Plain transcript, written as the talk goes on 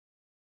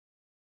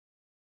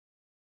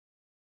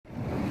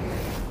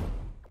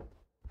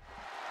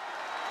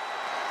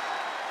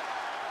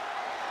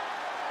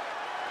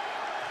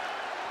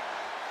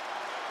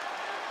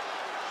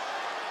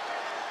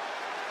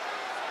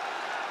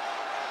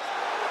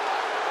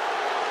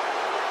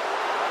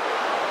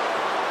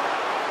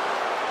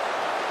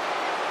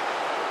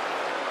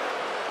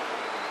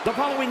The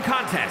following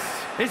contest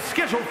is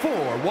scheduled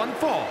for one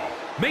fall.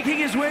 Making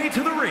his way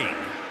to the ring,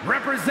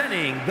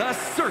 representing the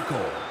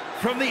Circle,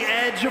 from the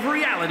edge of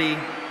reality,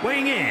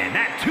 weighing in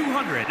at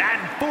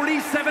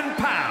 247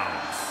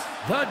 pounds,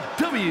 the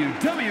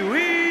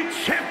WWE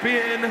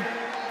Champion,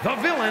 the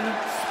villain,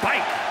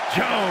 Spike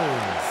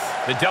Jones.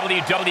 The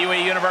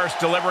WWE Universe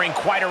delivering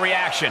quite a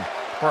reaction.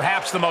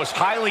 Perhaps the most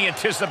highly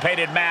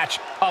anticipated match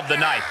of the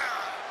night.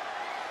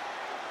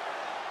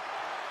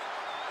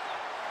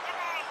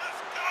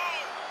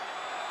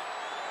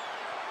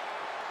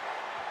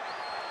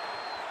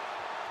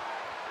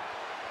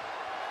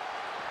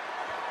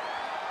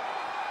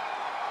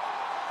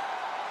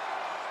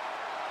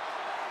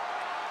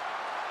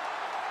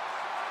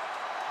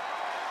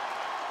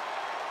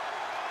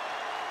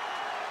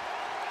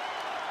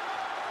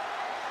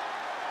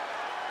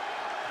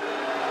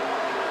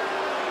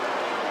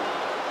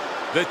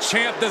 The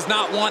champ does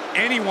not want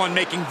anyone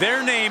making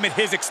their name at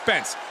his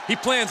expense. He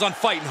plans on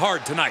fighting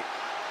hard tonight.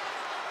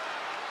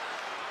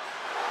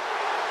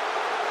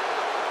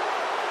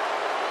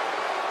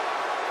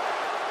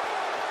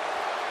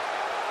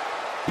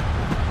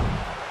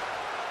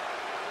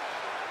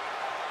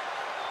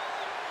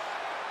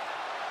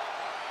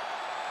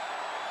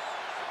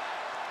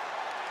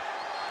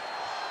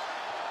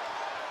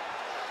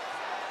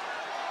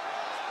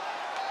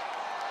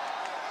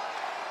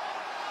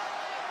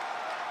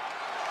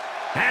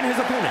 And his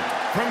opponent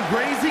from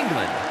Grays,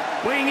 England,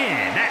 weighing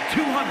in at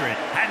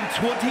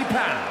 220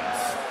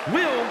 pounds,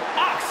 Will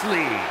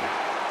Oxley.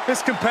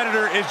 This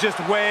competitor is just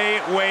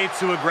way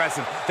too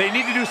aggressive. They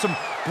need to do some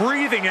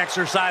breathing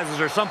exercises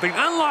or something.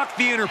 Unlock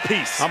the inner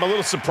peace. I'm a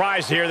little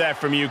surprised to hear that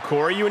from you,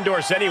 Corey. You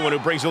endorse anyone who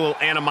brings a little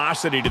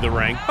animosity to the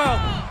ring. Well,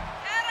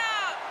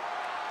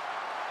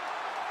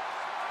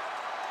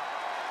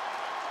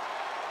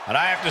 and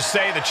I have to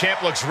say, the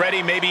champ looks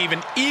ready, maybe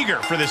even eager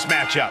for this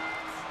matchup.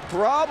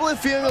 Probably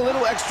feeling a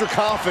little extra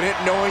confident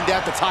knowing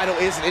that the title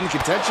isn't in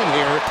contention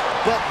here,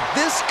 but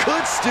this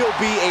could still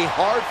be a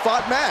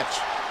hard-fought match.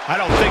 I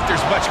don't think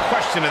there's much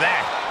question of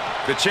that.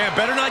 the champ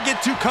better not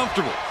get too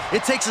comfortable.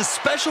 It takes a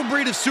special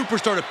breed of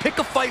superstar to pick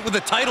a fight with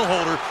a title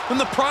holder when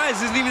the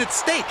prize isn't even at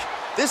stake.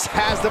 This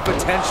has the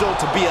potential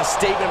to be a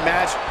statement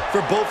match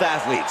for both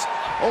athletes.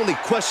 Only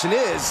question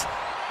is,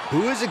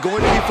 who is it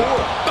going to be for?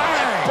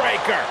 Bang!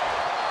 Breaker!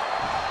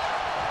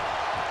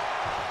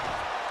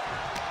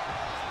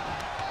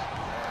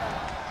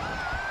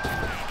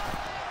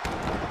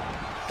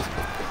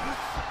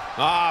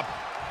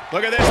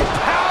 Look at this.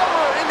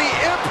 Power in the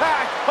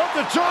impact of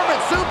the German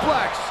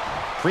suplex.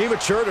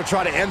 Premature to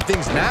try to end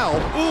things now.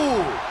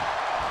 Ooh.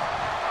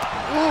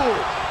 Ooh.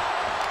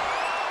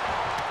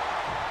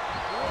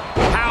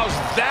 How's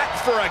that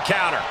for a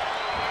counter?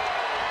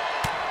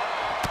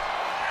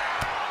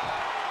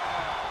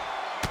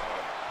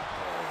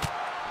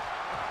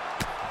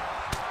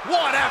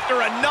 One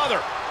after another.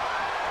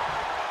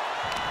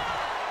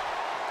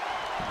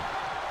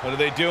 What are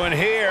they doing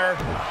here?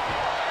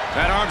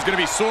 That arm's going to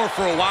be sore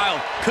for a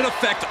while. Could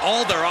affect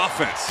all their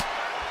offense.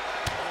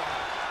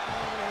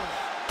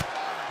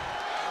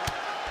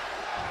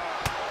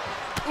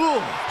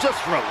 Ooh,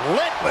 just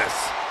relentless.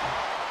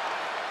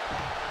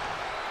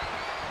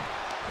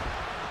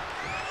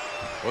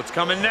 What's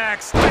coming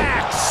next?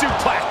 Back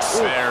suplex.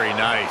 Ooh. Very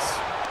nice.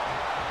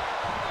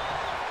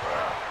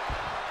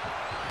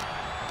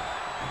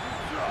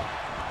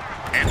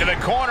 Into the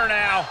corner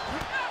now.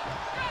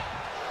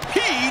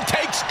 He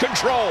takes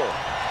control.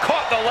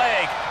 Caught the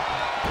leg.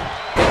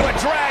 Into a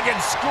dragon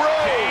screw.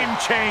 Game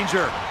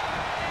changer.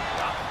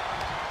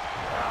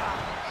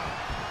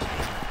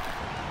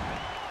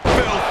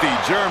 Filthy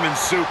German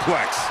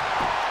suplex.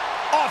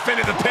 Off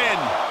into the pin.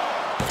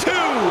 Two.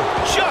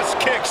 Just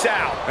kicks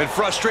out. And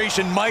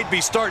frustration might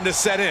be starting to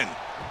set in.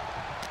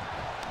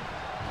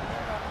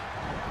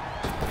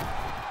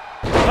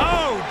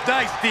 Oh,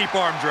 nice deep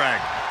arm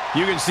drag.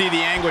 You can see the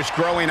anguish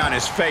growing on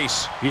his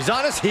face. He's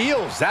on his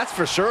heels, that's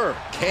for sure.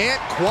 Can't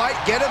quite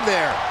get him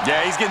there.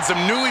 Yeah, he's getting some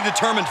newly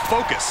determined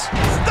focus.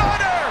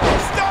 Stunner!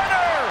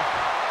 Stunner!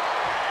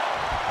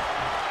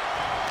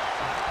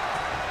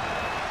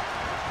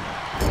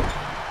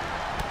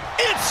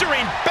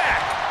 Answering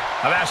back.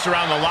 I've asked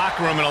around the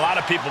locker room, and a lot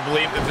of people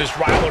believe that this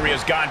rivalry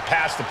has gone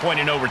past the point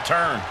of no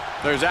return.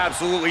 There's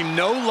absolutely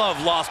no love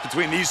lost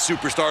between these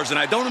superstars, and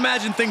I don't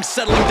imagine things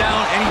settling down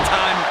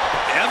anytime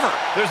ever.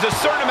 There's a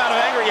certain amount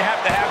of anger you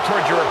have to have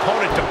towards your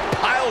opponent to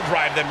pile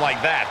drive them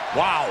like that.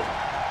 Wow.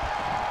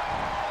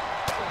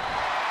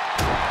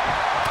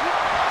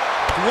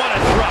 What a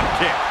drop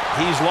kick.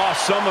 He's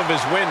lost some of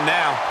his wind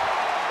now.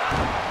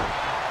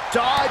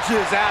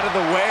 Dodges out of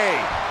the way.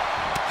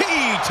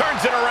 He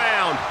turns it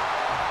around.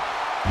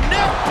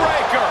 Neck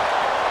breaker.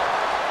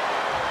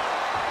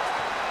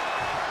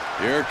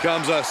 Here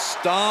comes a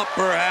stomp,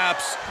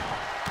 perhaps.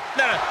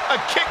 No, a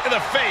kick to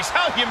the face.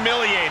 How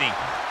humiliating.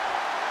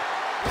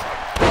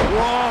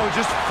 Whoa,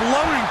 just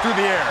floating through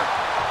the air.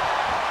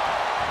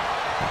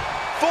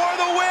 For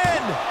the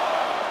win.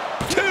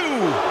 2,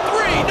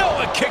 3. No,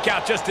 a kick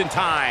out just in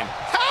time.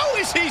 How Oh,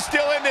 is he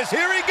still in this?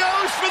 Here he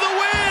goes for the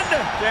win!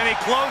 Can he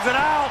close it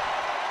out?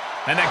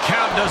 And the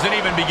count doesn't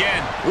even begin.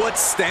 What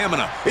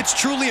stamina. It's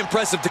truly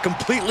impressive to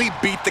completely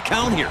beat the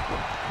count here.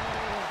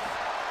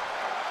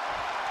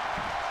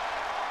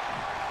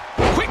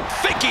 Quick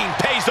thinking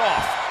pays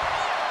off.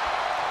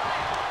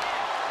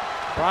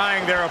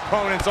 Prying their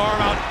opponent's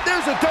arm out.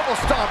 There's a double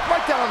stomp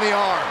right down on the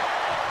arm.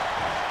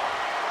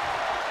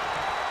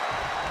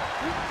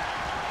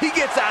 He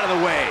gets out of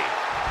the way.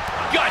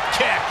 Gut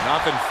kick.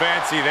 Nothing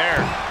fancy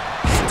there.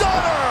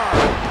 Stunner!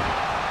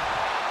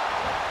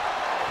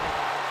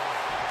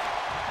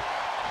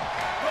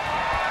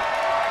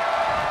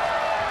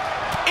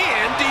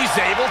 And he's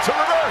able to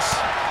reverse.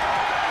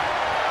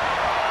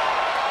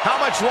 How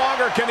much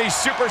longer can these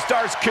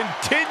superstars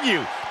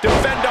continue to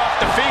fend off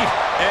defeat?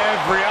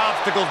 Every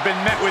obstacle's been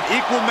met with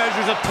equal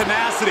measures of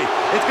tenacity.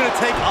 It's going to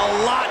take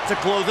a lot to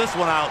close this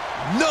one out.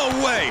 No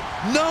way!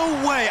 No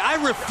way! I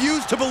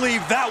refuse to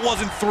believe that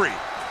wasn't 3.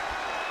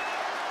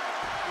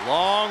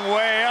 Long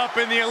way up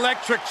in the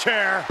electric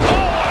chair. Oh,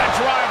 what a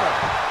driver.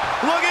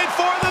 Looking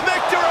for the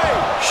victory.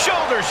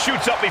 Shoulder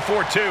shoots up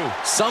before 2.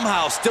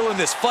 Somehow still in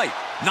this fight.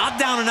 Not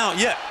down and out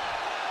yet.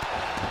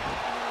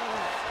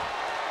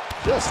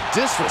 Just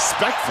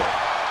disrespectful.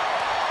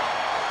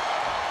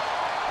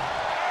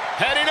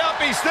 Heading up,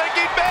 he's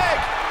thinking big.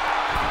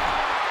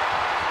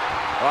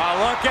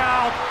 Oh, look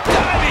out.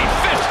 Diving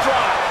fist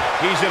drop.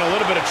 He's in a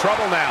little bit of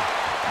trouble now.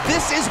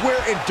 This is where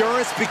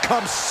endurance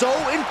becomes so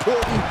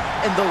important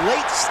in the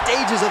late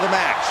stages of the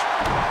match.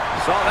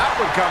 Saw that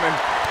one coming.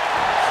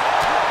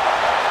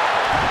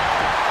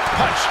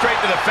 Punch straight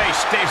to the face,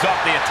 staves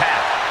off the attack.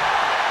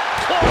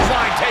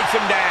 Clothesline takes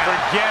him down.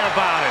 Forget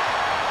about it.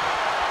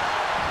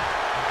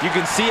 You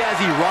can see as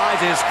he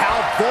rises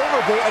how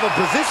vulnerable of a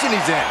position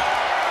he's in.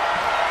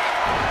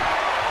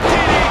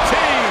 DDT!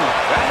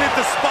 That hit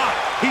the spot.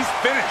 He's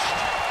finished.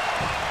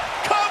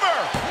 Cover!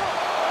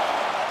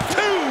 2!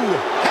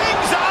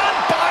 Hangs on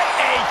by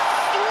a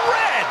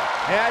thread!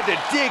 Had to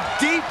dig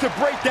deep to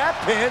break that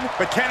pin.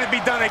 But can it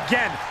be done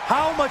again?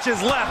 How much is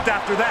left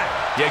after that?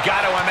 You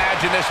got to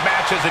imagine this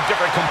match has a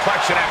different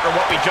complexion after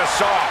what we just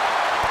saw.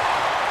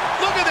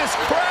 Look at this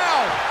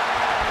crowd.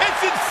 It's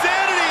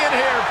insanity in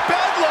here.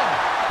 Bedlam.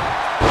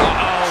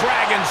 Uh-oh.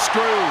 Dragon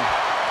screw.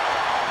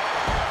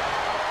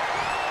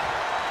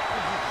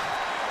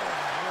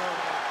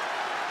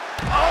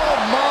 Oh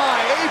my,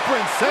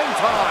 apron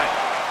senton.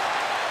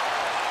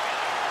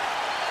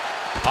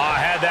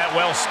 Had that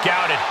well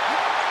scouted.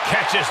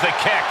 Catches the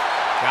kick.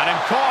 Got him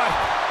caught.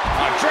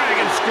 A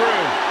dragon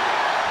screw.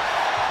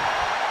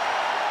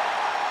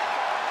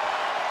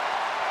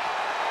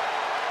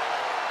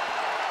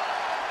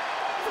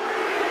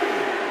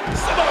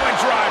 Samoan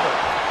driver.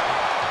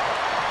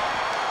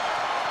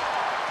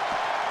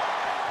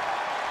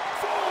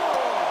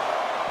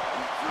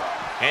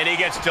 And he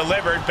gets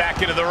delivered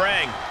back into the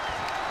ring.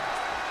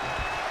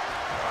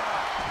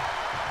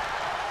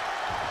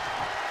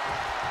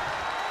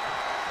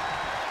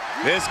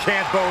 This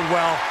can't bode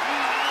well.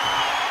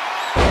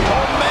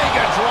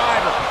 Omega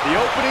driver. The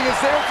opening is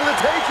there for the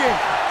taking.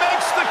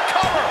 Makes the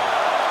cover.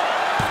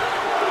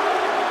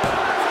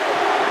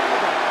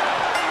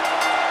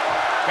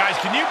 Guys,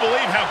 can you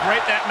believe how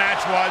great that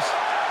match was?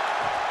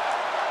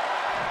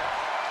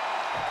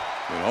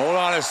 Hold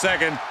on a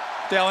second.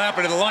 What the hell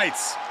happened to the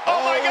lights? Oh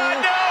my God,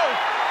 no!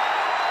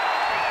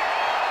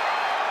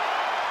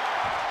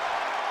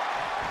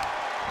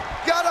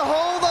 Got a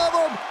hold of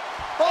him.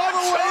 All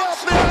the way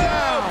up and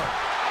down.